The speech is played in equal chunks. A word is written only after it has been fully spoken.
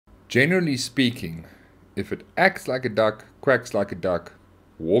Generally speaking, if it acts like a duck, quacks like a duck,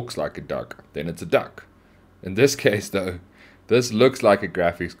 walks like a duck, then it's a duck. In this case though, this looks like a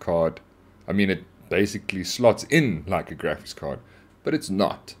graphics card. I mean, it basically slots in like a graphics card, but it's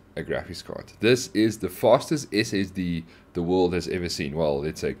not a graphics card. This is the fastest SSD the world has ever seen. Well,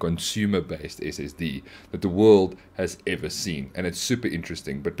 let's say consumer-based SSD that the world has ever seen, and it's super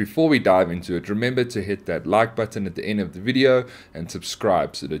interesting. But before we dive into it, remember to hit that like button at the end of the video and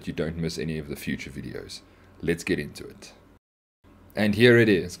subscribe so that you don't miss any of the future videos. Let's get into it. And here it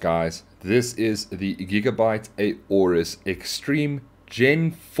is, guys. This is the Gigabyte Aorus XTREME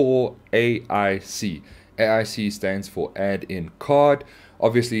Gen 4 AIC. AIC stands for add-in card.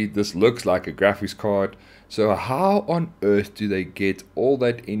 Obviously, this looks like a graphics card. So how on earth do they get all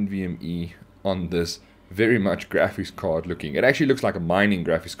that NVMe on this very much graphics card looking? It actually looks like a mining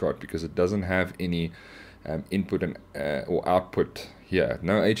graphics card because it doesn't have any input and or output here.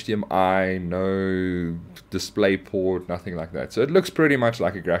 No HDMI, no display port, nothing like that. So it looks pretty much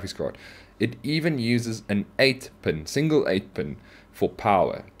like a graphics card. It even uses an 8-pin, single 8-pin for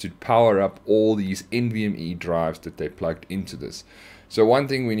power to power up all these NVMe drives that they plugged into this. So one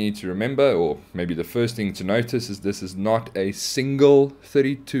thing we need to remember, or maybe the first thing to notice, is this is not a single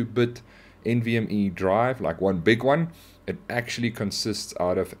 32-bit NVMe drive, like one big one. It actually consists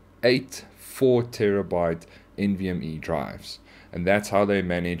out of 8 4-terabyte NVMe drives. And that's how they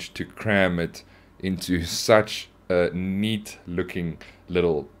managed to cram it into such a neat looking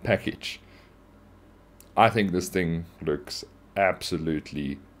little package. I think this thing looks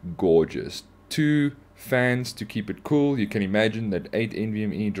absolutely gorgeous. 2 fans to keep it cool. You can imagine that 8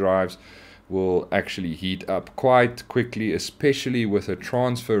 NVMe drives will actually heat up quite quickly, especially with a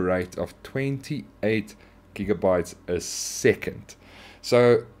transfer rate of 28 gigabytes a second.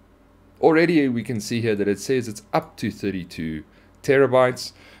 So already we can see here that it says it's up to 32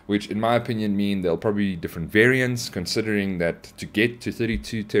 terabytes, which in my opinion mean there'll probably be different variants, considering that to get to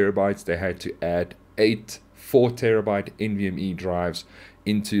 32 terabytes they had to add 8 4-terabyte NVMe drives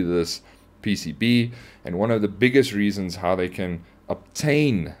into this PCB. And one of the biggest reasons how they can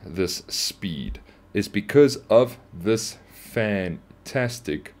obtain this speed is because of this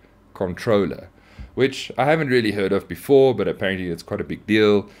fantastic controller, which I haven't really heard of before, but apparently it's quite a big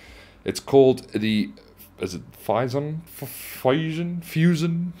deal. It's called the, is it PHISON,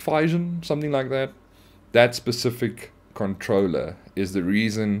 something like that. That specific controller is the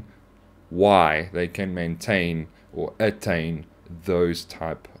reason why they can maintain or attain those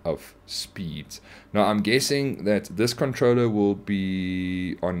type of speeds. Now I'm guessing that this controller will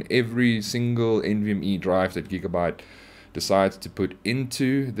be on every single NVMe drive that Gigabyte decides to put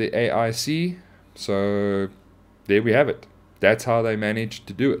into the AIC. So there we have it. That's how they managed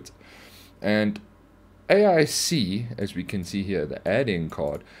to do it. And AIC, as we can see here, the add-in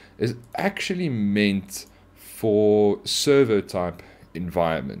card, is actually meant for server type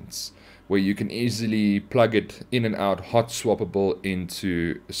environments, where you can easily plug it in and out, hot swappable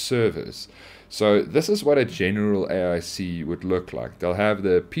into servers. So this is what a general AIC would look like. They'll have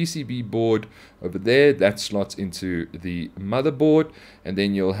the PCB board over there that slots into the motherboard, and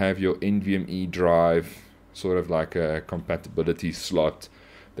then you'll have your NVMe drive, sort of like a compatibility slot,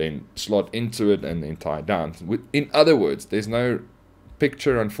 then slot into it and then tie down. In other words, there's no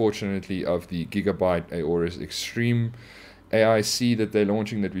picture, unfortunately, of the Gigabyte Aorus XTREME AIC that they're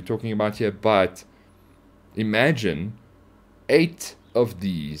launching that we're talking about here, but imagine 8 of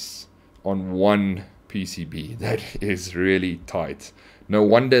these on one PCB. That is really tight. No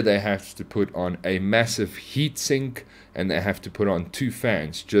wonder they have to put on a massive heatsink and they have to put on 2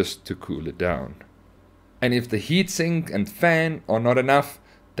 fans just to cool it down. And if the heatsink and fan are not enough,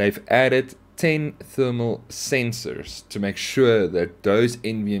 they've added 10 thermal sensors to make sure that those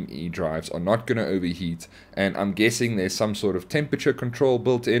NVMe drives are not going to overheat. And I'm guessing there's some sort of temperature control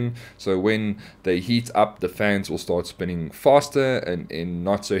built in, so when they heat up, the fans will start spinning faster, and in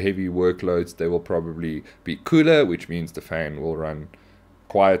not so heavy workloads they will probably be cooler, which means the fan will run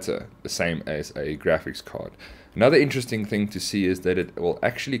quieter, the same as a graphics card. Another interesting thing to see is that it will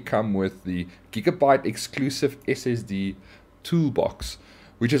actually come with the Gigabyte exclusive Ssd Toolbox,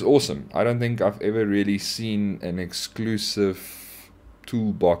 which is awesome. I don't think I've ever really seen an exclusive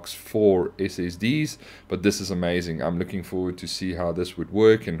toolbox for SSDs, but this is amazing. I'm looking forward to see how this would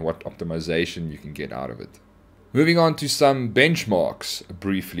work and what optimization you can get out of it. Moving on to some benchmarks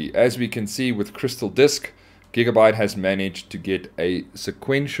briefly. As we can see with Crystal Disk, Gigabyte has managed to get a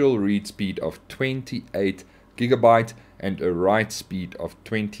sequential read speed of 28 gigabyte and a write speed of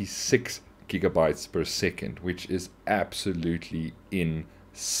 26 gigabytes per second, which is absolutely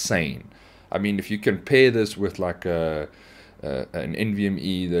insane. I mean, if you compare this with like a an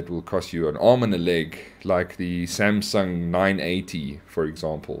NVMe that will cost you an arm and a leg, like the Samsung 980, for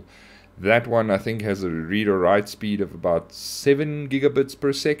example. That one I think has a read or write speed of about 7 gigabits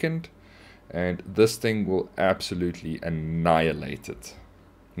per second, and this thing will absolutely annihilate it.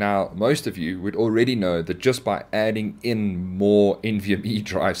 Now, most of you would already know that just by adding in more NVMe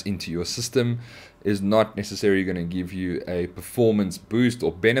drives into your system is not necessarily going to give you a performance boost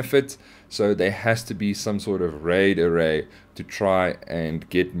or benefit. So there has to be some sort of RAID array to try and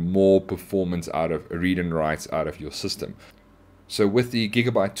get more performance out of read and writes out of your system. So with the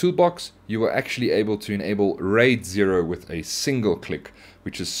Gigabyte Toolbox, you are actually able to enable RAID 0 with a single click,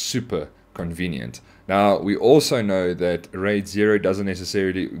 which is super convenient. Now, we also know that RAID 0 doesn't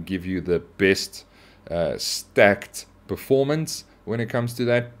necessarily give you the best stacked performance when it comes to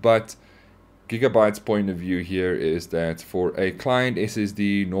that, but Gigabyte's point of view here is that for a client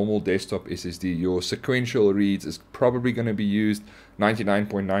SSD, normal desktop SSD, your sequential reads is probably going to be used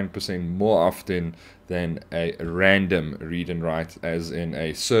 99.9% more often than a random read and write, as in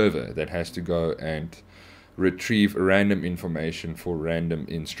a server that has to go and retrieve random information for random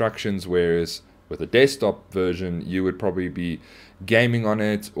instructions, whereas with a desktop version you would probably be gaming on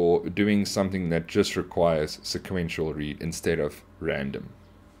it or doing something that just requires sequential read instead of random.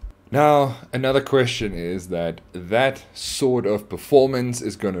 Now, another question is that sort of performance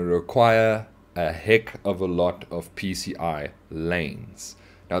is going to require a heck of a lot of PCI lanes.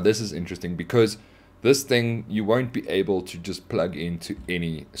 Now, this is interesting because this thing you won't be able to just plug into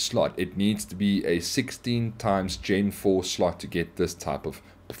any slot. It needs to be a 16 times Gen 4 slot to get this type of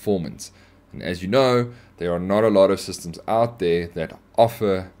performance. And as you know, there are not a lot of systems out there that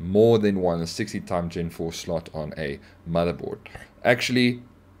offer more than one 60 times Gen 4 slot on a motherboard. Actually,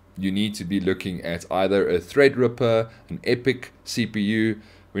 you need to be looking at either a Threadripper, an EPYC CPU.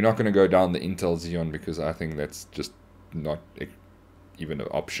 We're not going to go down the Intel Xeon because I think that's just not even an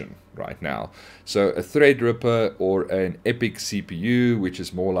option right now. So a Threadripper or an EPYC CPU, which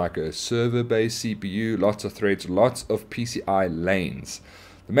is more like a server-based CPU, lots of threads, lots of PCI lanes.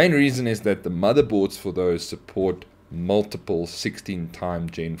 The main reason is that the motherboards for those support multiple 16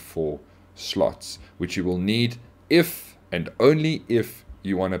 times Gen 4 slots, which you will need if and only if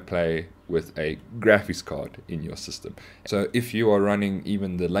you want to play with a graphics card in your system. So if you are running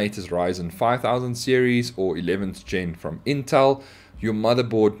even the latest Ryzen 5000 series or 11th gen from Intel, your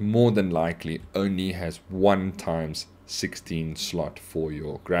motherboard more than likely only has 1 times 16 slot for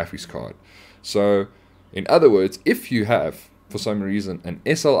your graphics card. So in other words, if you have for some reason an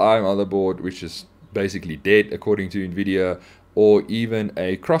SLI motherboard, which is basically dead according to Nvidia, or even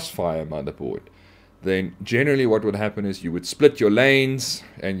a Crossfire motherboard, then generally what would happen is you would split your lanes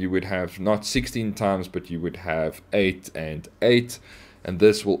and you would have not 16 times, but you would have 8 and 8, and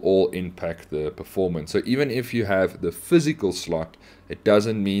this will all impact the performance. So even if you have the physical slot, it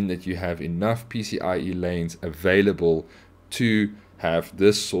doesn't mean that you have enough PCIe lanes available to have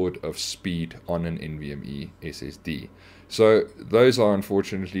this sort of speed on an NVMe SSD. So those are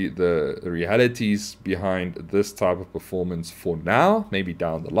unfortunately the realities behind this type of performance for now. Maybe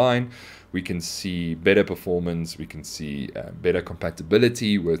down the line we can see better performance, we can see better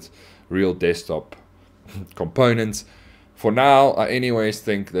compatibility with real desktop components. For now, I anyways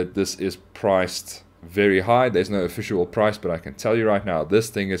think that this is priced very high. There's no official price, but I can tell you right now, this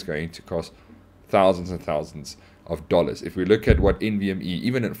thing is going to cost thousands and thousands of dollars. If we look at what NVMe,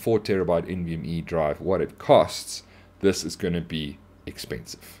 even a 4 terabyte NVMe drive, what it costs, this is going to be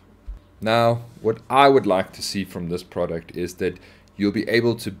expensive. Now, what I would like to see from this product is that you'll be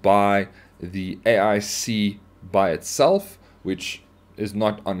able to buy the AIC by itself, which is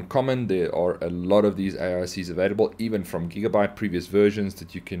not uncommon. There are a lot of these AICs available, even from Gigabyte previous versions,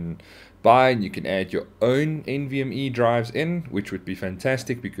 that you can buy, and you can add your own NVMe drives in, which would be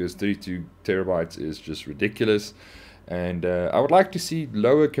fantastic because 32 terabytes is just ridiculous. And I would like to see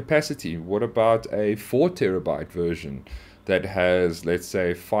lower capacity. What about a 4 terabyte version that has, let's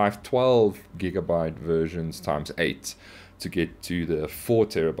say, 512 gigabyte versions times 8 to get to the 4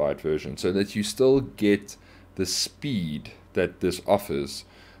 terabyte version, so that you still get the speed that this offers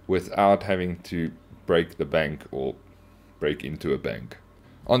without having to break the bank or break into a bank.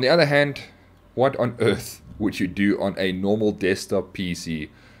 On the other hand, what on earth would you do on a normal desktop PC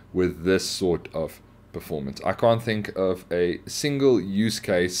with this sort of performance? I can't think of a single use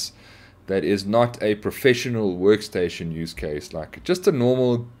case that is not a professional workstation use case, like just a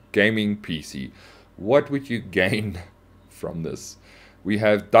normal gaming PC. What would you gain from this? We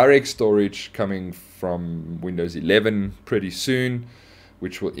have direct storage coming from Windows 11 pretty soon,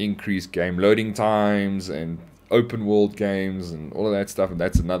 which will increase game loading times and open world games and all of that stuff, and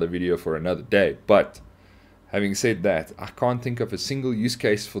that's another video for another day. But having said that, I can't think of a single use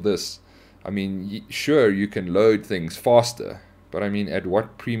case for this. I mean, sure, you can load things faster, but I mean, at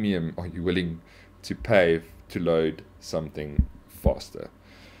what premium are you willing to pay to load something faster?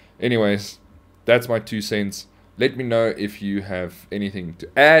 Anyways, that's my 2 cents. Let me know if you have anything to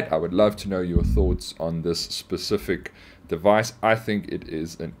add. I would love to know your thoughts on this specific device. I think it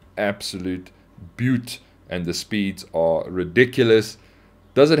is an absolute beaut, and the speeds are ridiculous.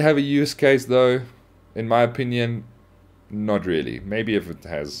 Does it have a use case though? In my opinion, not really. Maybe if it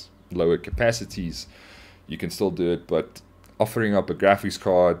has lower capacities, you can still do it, but offering up a graphics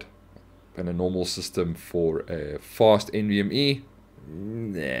card and a normal system for a fast NVMe,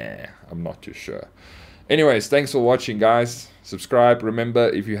 nah, I'm not too sure. Anyways, thanks for watching, guys. Subscribe, remember,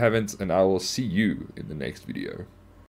 if you haven't, and I will see you in the next video.